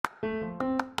This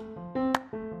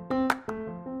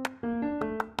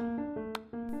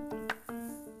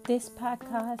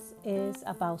podcast is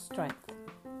about strength.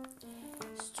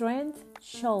 Strength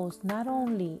shows not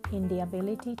only in the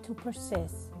ability to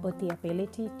persist, but the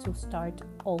ability to start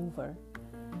over.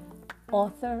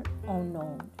 Author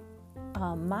unknown.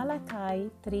 Malachi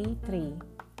 3:3.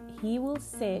 He will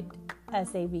sit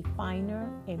as a refiner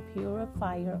and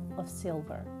purifier of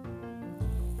silver.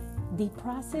 The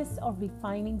process of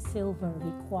refining silver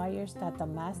requires that the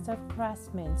master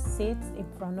craftsman sits in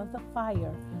front of the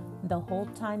fire the whole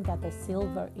time that the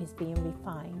silver is being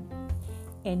refined.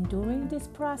 And during this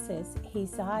process,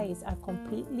 his eyes are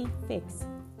completely fixed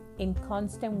in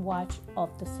constant watch of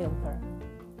the silver.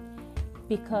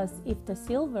 Because if the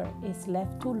silver is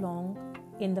left too long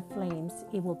in the flames,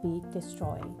 it will be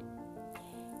destroyed.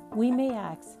 We may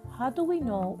ask, how do we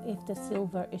know if the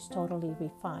silver is totally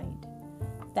refined?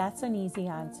 That's an easy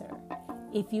answer.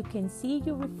 If you can see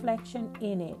your reflection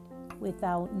in it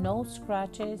without no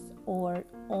scratches or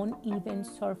uneven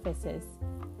surfaces,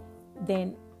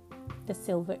 then the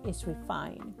silver is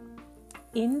refined.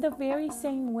 In the very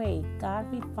same way,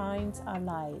 God refines our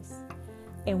lives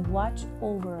and watches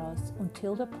over us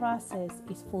until the process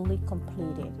is fully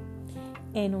completed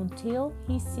and until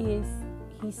He sees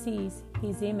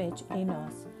His image in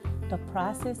us. The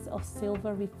process of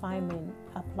silver refinement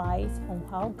applies on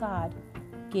how God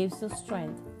gives us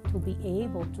strength to be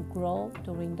able to grow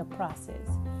during the process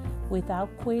without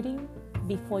quitting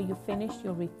before you finish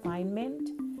your refinement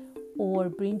or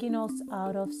bringing us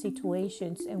out of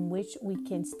situations in which we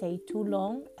can stay too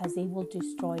long, as it will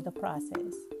destroy the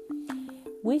process.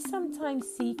 We sometimes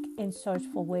seek and search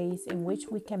for ways in which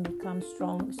we can become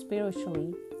strong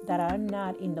spiritually that are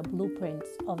not in the blueprints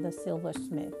of the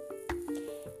silversmith.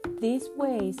 These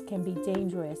ways can be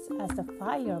dangerous, as the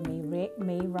fire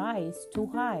may rise too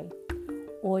high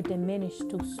or diminish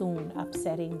too soon,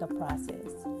 upsetting the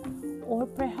process, or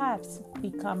perhaps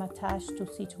become attached to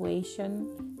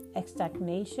situation,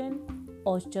 stagnation,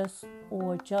 or just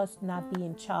not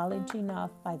being challenged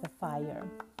enough by the fire,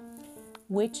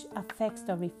 which affects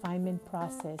the refinement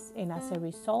process, and as a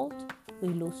result, we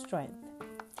lose strength.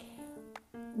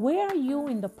 Where are you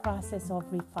in the process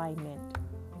of refinement?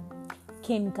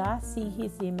 Can God see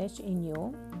His image in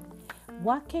you?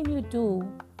 What can you do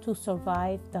to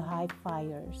survive the high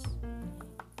fires?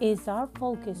 Is our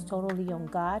focus totally on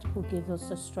God, who gives us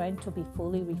the strength to be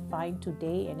fully refined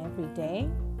today and every day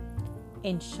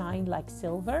and shine like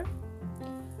silver?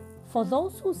 For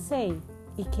those who say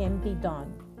it can't be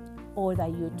done, or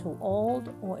that you're too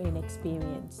old or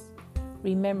inexperienced,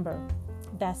 remember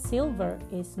that silver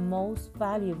is most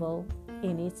valuable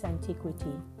in its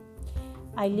antiquity.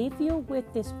 I leave you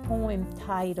with this poem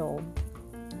titled,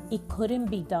 "It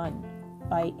Couldn't Be Done"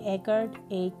 by Edgar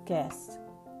A. Guest.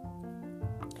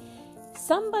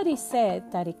 Somebody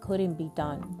said that it couldn't be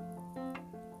done,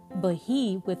 but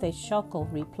he, with a chuckle,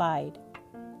 replied,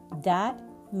 that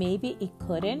maybe it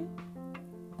couldn't,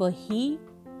 but he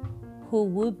who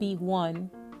would be one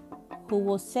who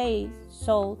will say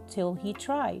so till he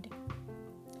tried.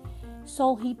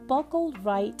 So he buckled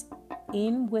right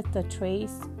in with the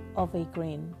trace of a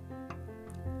grin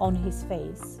on his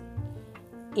face.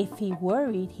 If he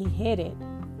worried, he hid it.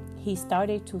 He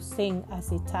started to sing as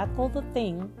he tackled the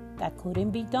thing that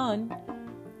couldn't be done,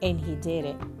 and he did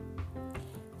it.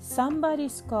 Somebody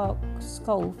scoffed,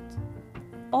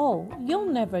 "Oh, you'll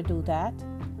never do that.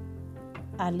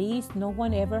 At least no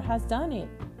one ever has done it."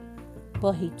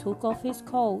 But he took off his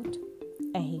coat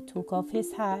and he took off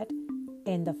his hat,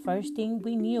 and the first thing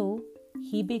we knew,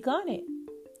 he begun it.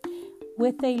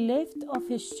 With a lift of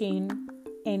his chin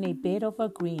and a bit of a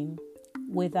grin,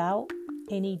 without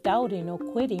any doubting or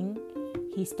quitting,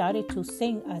 he started to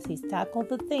sing as he tackled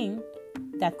the thing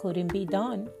that couldn't be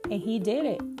done, and he did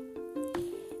it.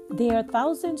 There are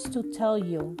thousands to tell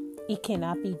you it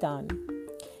cannot be done.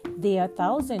 There are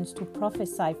thousands to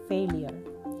prophesy failure.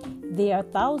 There are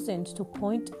thousands to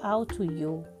point out to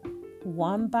you,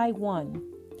 one by one,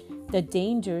 the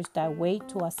dangers that wait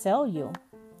to assail you.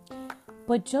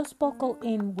 But just buckle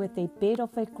in with a bit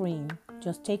of a grin.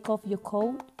 Just take off your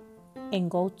coat and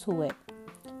go to it.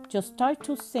 Just start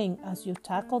to sing as you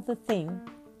tackle the thing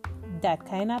that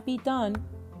cannot be done,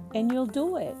 and you'll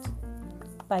do it.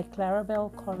 By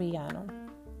Clarabelle Coriano.